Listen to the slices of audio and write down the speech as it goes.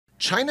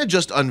China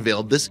just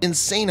unveiled this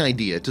insane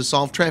idea to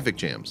solve traffic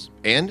jams,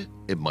 and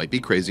it might be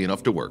crazy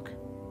enough to work.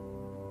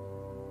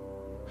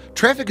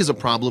 Traffic is a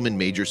problem in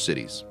major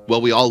cities.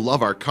 While we all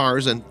love our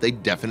cars and they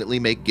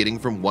definitely make getting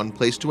from one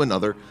place to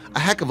another a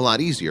heck of a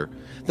lot easier,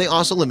 they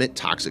also emit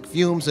toxic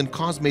fumes and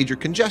cause major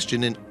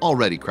congestion in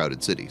already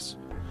crowded cities.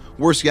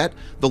 Worse yet,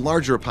 the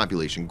larger a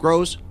population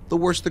grows, the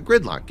worse the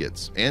gridlock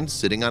gets, and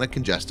sitting on a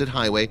congested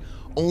highway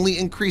only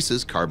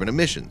increases carbon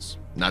emissions,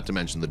 not to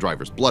mention the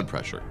driver's blood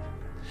pressure.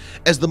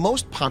 As the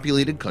most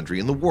populated country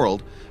in the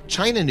world,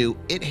 China knew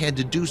it had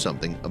to do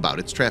something about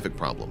its traffic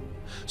problem.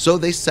 So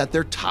they set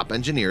their top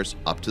engineers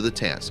up to the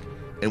task,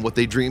 and what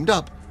they dreamed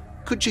up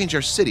could change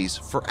our cities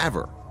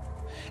forever.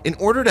 In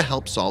order to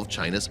help solve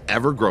China's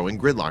ever-growing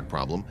gridlock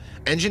problem,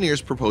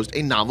 engineers proposed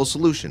a novel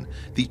solution,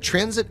 the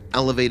Transit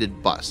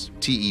Elevated Bus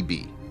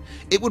 (TEB).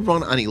 It would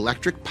run on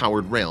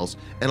electric-powered rails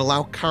and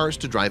allow cars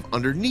to drive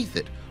underneath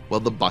it while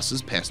the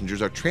bus's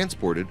passengers are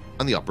transported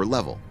on the upper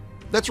level.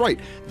 That's right,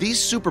 these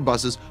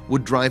superbuses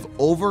would drive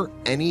over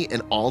any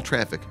and all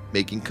traffic,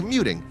 making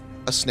commuting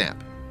a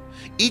snap.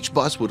 Each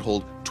bus would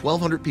hold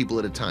 1,200 people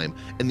at a time,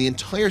 and the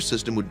entire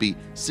system would be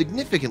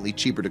significantly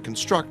cheaper to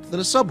construct than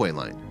a subway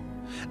line.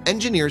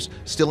 Engineers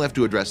still have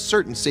to address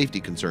certain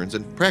safety concerns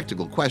and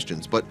practical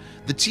questions, but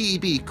the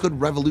TEB could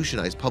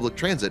revolutionize public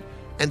transit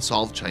and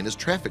solve China's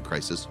traffic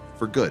crisis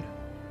for good.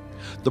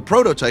 The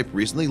prototype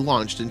recently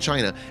launched in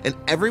China, and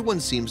everyone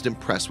seems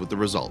impressed with the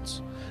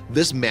results.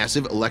 This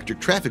massive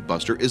electric traffic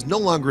buster is no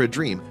longer a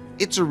dream,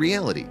 it's a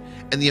reality,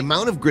 and the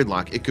amount of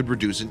gridlock it could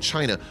reduce in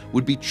China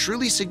would be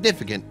truly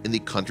significant in the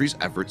country's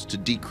efforts to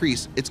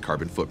decrease its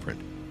carbon footprint.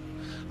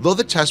 Though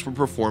the tests were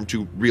performed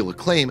to real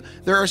acclaim,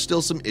 there are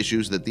still some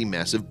issues that the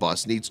massive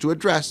bus needs to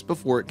address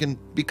before it can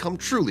become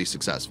truly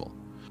successful.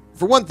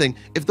 For one thing,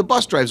 if the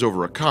bus drives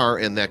over a car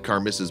and that car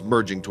misses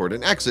merging toward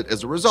an exit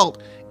as a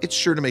result, it's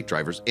sure to make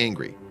drivers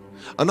angry.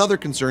 Another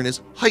concern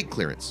is height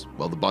clearance.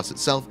 While the bus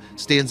itself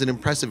stands an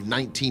impressive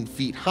 19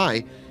 feet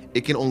high,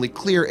 it can only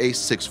clear a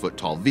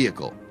 6-foot-tall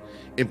vehicle.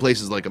 In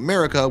places like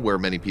America, where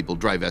many people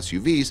drive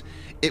SUVs,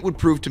 it would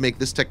prove to make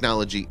this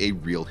technology a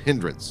real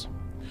hindrance.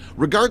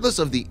 Regardless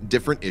of the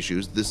different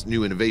issues this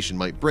new innovation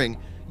might bring,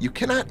 you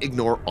cannot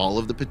ignore all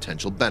of the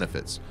potential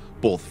benefits,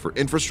 both for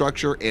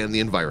infrastructure and the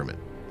environment.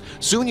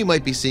 Soon you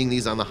might be seeing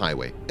these on the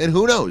highway, and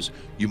who knows,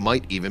 you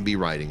might even be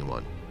riding in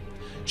one.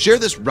 Share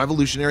this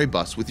revolutionary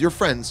bus with your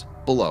friends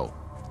below.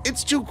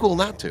 It's too cool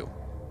not to.